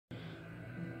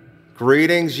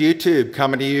Greetings YouTube,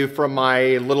 coming to you from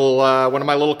my little one of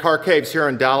my little car caves here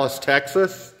in Dallas,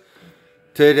 Texas.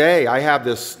 Today I have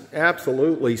this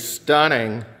absolutely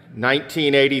stunning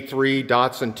 1983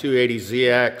 Datsun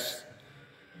 280ZX.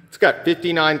 It's got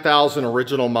 59,000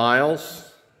 original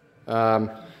miles. You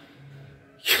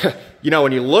know,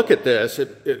 when you look at this,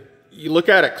 you look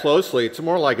at it closely, it's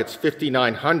more like it's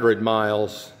 5,900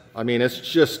 miles. I mean, it's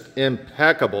just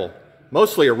impeccable.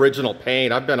 Mostly original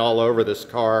paint. I've been all over this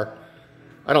car.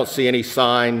 I don't see any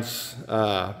signs,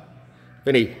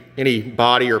 any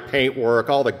body or paint work.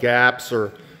 All the gaps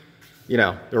are, you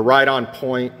know, they're right on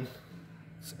point.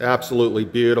 It's absolutely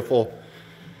beautiful.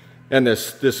 And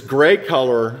this gray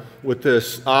color with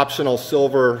this optional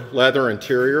silver leather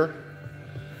interior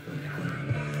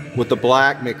with the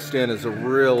black mixed in is a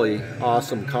really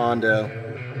awesome condo.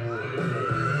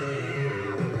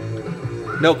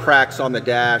 No cracks on the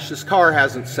dash. This car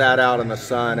hasn't sat out in the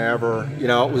sun ever. You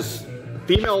know, it was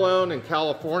female owned in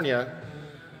California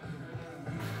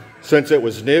since it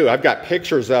was new. I've got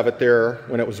pictures of it there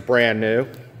when it was brand new.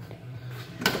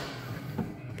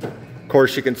 Of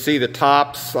course, you can see the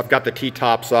tops. I've got the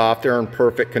T-tops off. They're in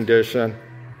perfect condition.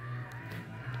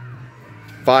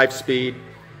 5-speed.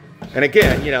 And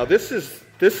again, you know, this is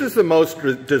the most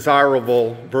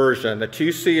desirable version, the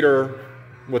 2-seater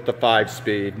with the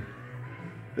 5-speed.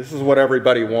 This is what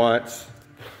everybody wants.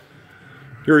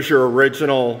 Here's your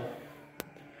original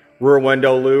rear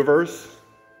window louvers.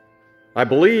 I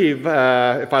believe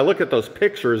if I look at those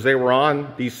pictures, they were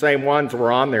on, these same ones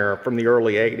were on there from the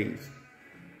early 80s.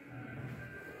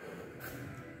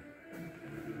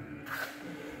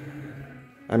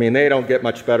 I mean, they don't get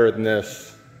much better than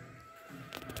this.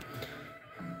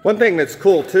 One thing that's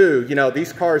cool too, you know,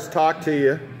 these cars talk to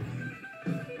you.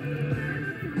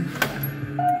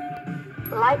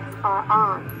 Lights are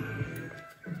on.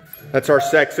 That's our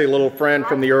sexy little friend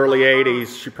from the early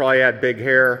 80s. She probably had big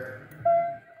hair.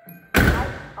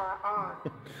 Lights are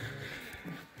on.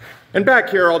 And back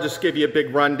here, I'll just give you a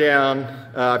big rundown.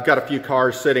 I've got a few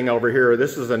cars sitting over here.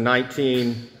 This is a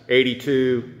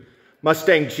 1982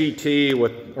 Mustang GT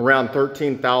with around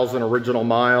 13,000 original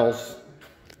miles.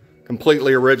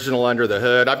 Completely original under the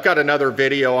hood. I've got another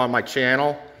video on my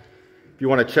channel. If you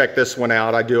want to check this one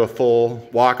out, I do a full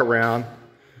walk around.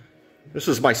 This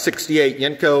is my 68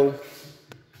 Yenko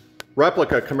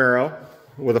replica Camaro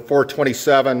with a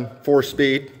 427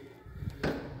 4-speed.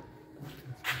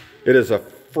 It is a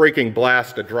freaking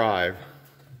blast to drive.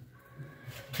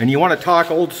 And you want to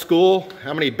talk old school?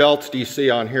 How many belts do you see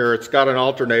on here? It's got an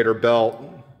alternator belt.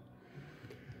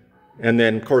 And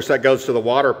then, of course, that goes to the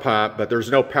water pump, but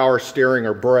there's no power steering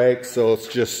or brakes, so it's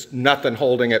just nothing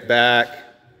holding it back.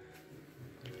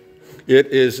 It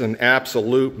is an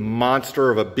absolute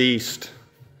monster of a beast.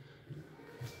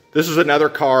 This is another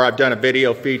car I've done a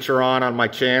video feature on my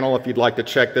channel if you'd like to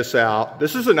check this out.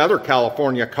 This is another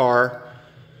California car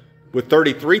with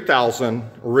 33,000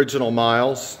 original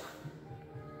miles.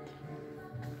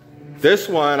 This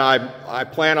one, I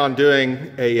plan on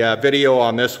doing a video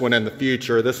on this one in the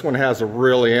future. This one has a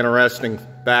really interesting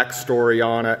backstory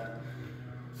on it.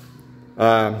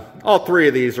 All three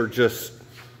of these are just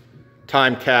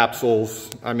time capsules.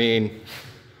 I mean,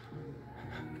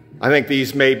 I think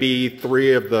these may be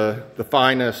three of the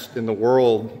finest in the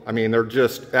world. I mean, they're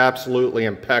just absolutely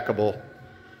impeccable.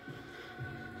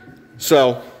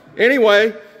 So,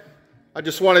 anyway, I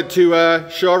just wanted to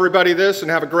show everybody this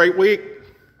and have a great week.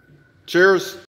 Cheers.